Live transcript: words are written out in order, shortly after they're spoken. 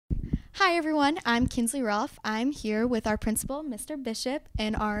Hi everyone, I'm Kinsley Rolfe. I'm here with our principal, Mr. Bishop,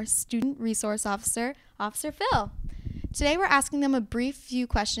 and our student resource officer, Officer Phil. Today we're asking them a brief few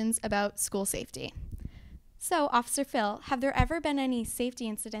questions about school safety. So, Officer Phil, have there ever been any safety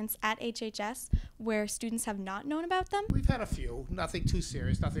incidents at HHS where students have not known about them? We've had a few, nothing too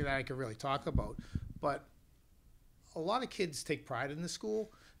serious, nothing that I can really talk about. But a lot of kids take pride in the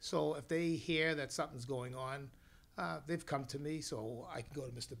school, so if they hear that something's going on, they've come to me, so I can go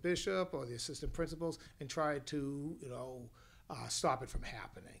to Mr. Bishop or the assistant principals and try to, stop it from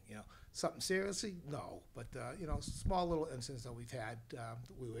happening. Something seriously, no, but small little incidents that we've had,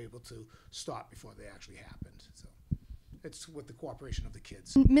 we were able to stop before they actually happened. So it's with the cooperation of the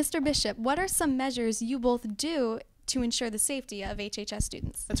kids. Mr. Bishop, what are some measures you both do to ensure the safety of HHS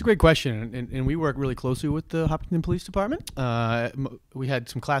students? That's a great question, and we work really closely with the Hopkinton Police Department. We had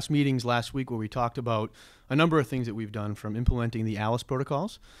some class meetings last week where we talked about a number of things that we've done, from implementing the ALICE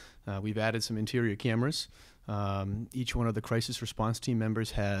protocols. We've added some interior cameras. Each one of the crisis response team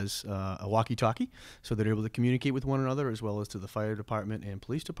members has a walkie-talkie, so they're able to communicate with one another, as well as to the fire department and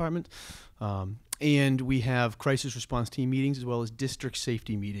police department. And we have crisis response team meetings as well as district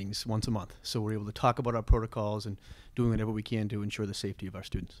safety meetings once a month. So we're able to talk about our protocols and doing whatever we can to ensure the safety of our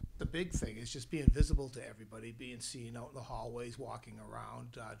students. The big thing is just being visible to everybody, being seen out in the hallways, walking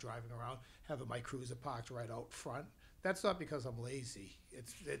around, driving around, having my cruiser parked right out front. That's not because I'm lazy.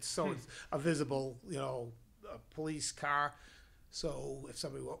 It's so it's a visible, a police car. So if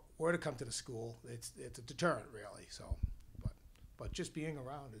somebody were to come to the school, it's a deterrent, really. So, but just being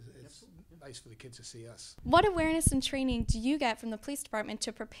around is nice for the kids to see us. What awareness and training do you get from the police department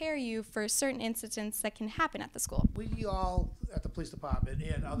to prepare you for certain incidents that can happen at the school? We all, at the police department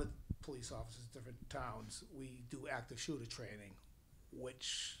and other police officers in different towns, we do active shooter training,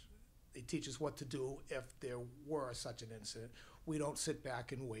 which they teach us what to do if there were such an incident. We don't sit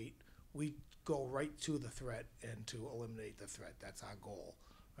back and wait. We go right to the threat and to eliminate the threat. That's our goal.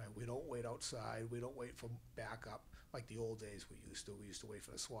 Right? We don't wait outside. We don't wait for backup like the old days we used to. We used to wait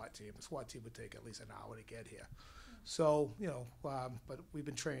for the SWAT team. The SWAT team would take at least an hour to get here. So, but we've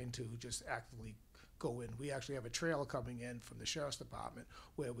been trained to just actively go in. We actually have a trailer coming in from the sheriff's department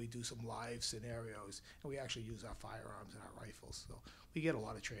where we do some live scenarios, and we actually use our firearms and our rifles. So we get a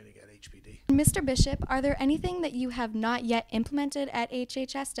lot of training at HPD. Mr. Bishop, are there anything that you have not yet implemented at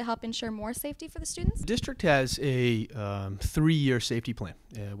HHS to help ensure more safety for the students? The district has a 3-year safety plan,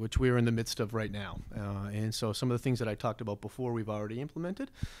 which we're in the midst of right now. And so some of the things that I talked about before we've already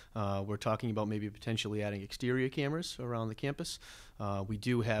implemented. We're talking about maybe potentially adding exterior cameras around the campus. We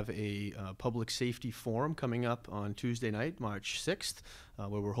do have a public safety forum coming up on Tuesday night, March 6th,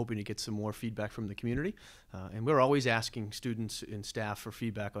 where we're hoping to get some more feedback from the community. And we're always asking students and staff for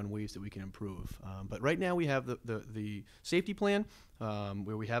feedback on ways that we can improve. But right now we have the safety plan,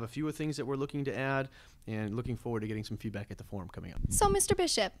 where we have a few things that we're looking to add, and looking forward to getting some feedback at the forum coming up. So, Mr.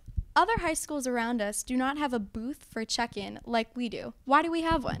 Bishop, other high schools around us do not have a booth for check-in like we do. Why do we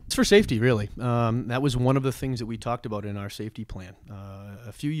have one? It's for safety, really. That was one of the things that we talked about in our safety plan.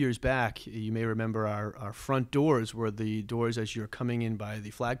 A few years back, you may remember our front doors were the doors as you're coming in by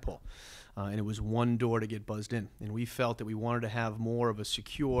the flagpole. And it was one door to get buzzed in. And we felt that we wanted to have more of a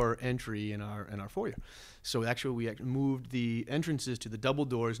secure entry in our foyer. So actually we moved the entrances to the double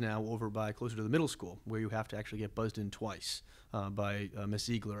doors now over by closer to the middle school, where you have to actually get buzzed in twice by Miss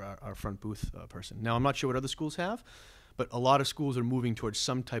Ziegler, our front booth person. Now, I'm not sure what other schools have, but a lot of schools are moving towards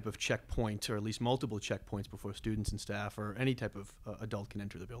some type of checkpoint, or at least multiple checkpoints before students and staff or any type of adult can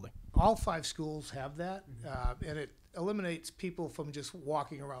enter the building. All 5 schools have that, and it eliminates people from just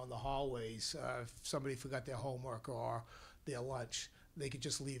walking around the hallways. If somebody forgot their homework or their lunch, they could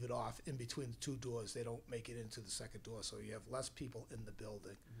just leave it off in between the 2 doors. They don't make it into the second door, so you have less people in the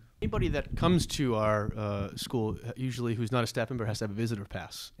building. Anybody that comes to our school, usually who's not a staff member, has to have a visitor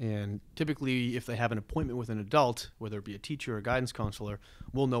pass. And typically, if they have an appointment with an adult, whether it be a teacher or a guidance counselor,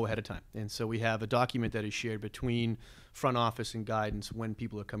 we'll know ahead of time. And so we have a document that is shared between front office and guidance when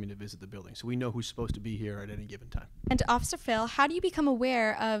people are coming to visit the building. So we know who's supposed to be here at any given time. And Officer Phil, how do you become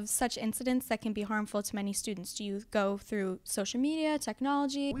aware of such incidents that can be harmful to many students? Do you go through social media,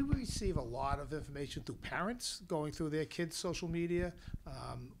 technology? We receive a lot of information through parents going through their kids' social media.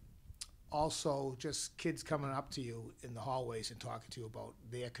 Also, just kids coming up to you in the hallways and talking to you about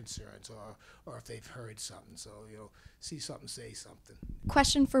their concerns or if they've heard something. So, see something, say something.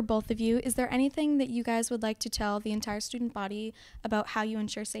 Question for both of you. Is there anything that you guys would like to tell the entire student body about how you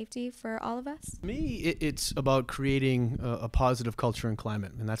ensure safety for all of us? For me, it's about creating a positive culture and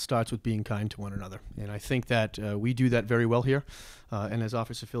climate, and that starts with being kind to one another. And I think that we do that very well here. And as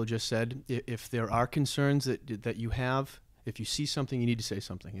Officer Phil just said, if there are concerns that you have, If you see something, you need to say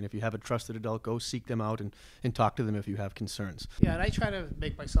something. And if you have a trusted adult, go seek them out and talk to them if you have concerns. Yeah, and I try to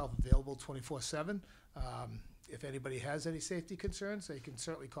make myself available 24/7. If anybody has any safety concerns, they can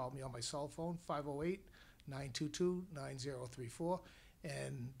certainly call me on my cell phone, 508-922-9034.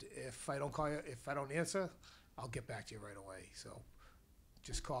 And if I don't call you, if I don't answer, I'll get back to you right away. So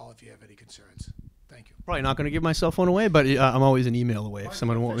just call if you have any concerns. Thank you. Probably not going to give my cell phone away, but I'm always an email away if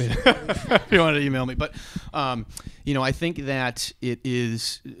someone wants me if you want to email me. But, I think that it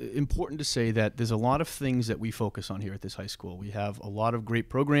is important to say that there's a lot of things that we focus on here at this high school. We have a lot of great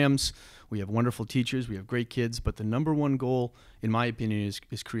programs. We have wonderful teachers. We have great kids. But the number one goal, in my opinion,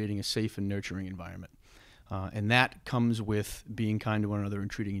 is creating a safe and nurturing environment. And that comes with being kind to one another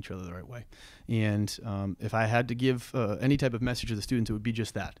and treating each other the right way. And if I had to give any type of message to the students, it would be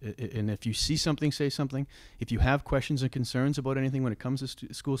just that. And if you see something, say something. If you have questions and concerns about anything when it comes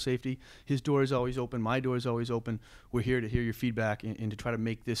to school safety, his door is always open. My door is always open. We're here to hear your feedback and to try to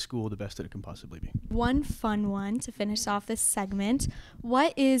make this school the best that it can possibly be. One fun one to finish off this segment.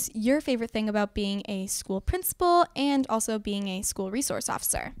 What is your favorite thing about being a school principal and also being a school resource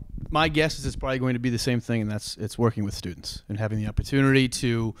officer? My guess is it's probably going to be the same thing, and it's working with students and having the opportunity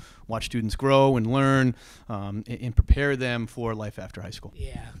to watch students grow and learn and prepare them for life after high school.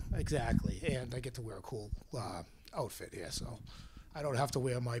 Yeah, exactly. And I get to wear a cool outfit here, so I don't have to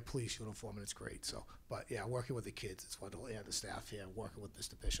wear my police uniform, and it's great. So, but yeah, working with the kids, it's wonderful, and the staff here, working with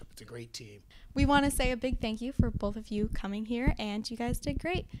Mr. Bishop, it's a great team. We want to say a big thank you for both of you coming here, and you guys did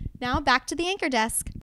great. Now back to the anchor desk.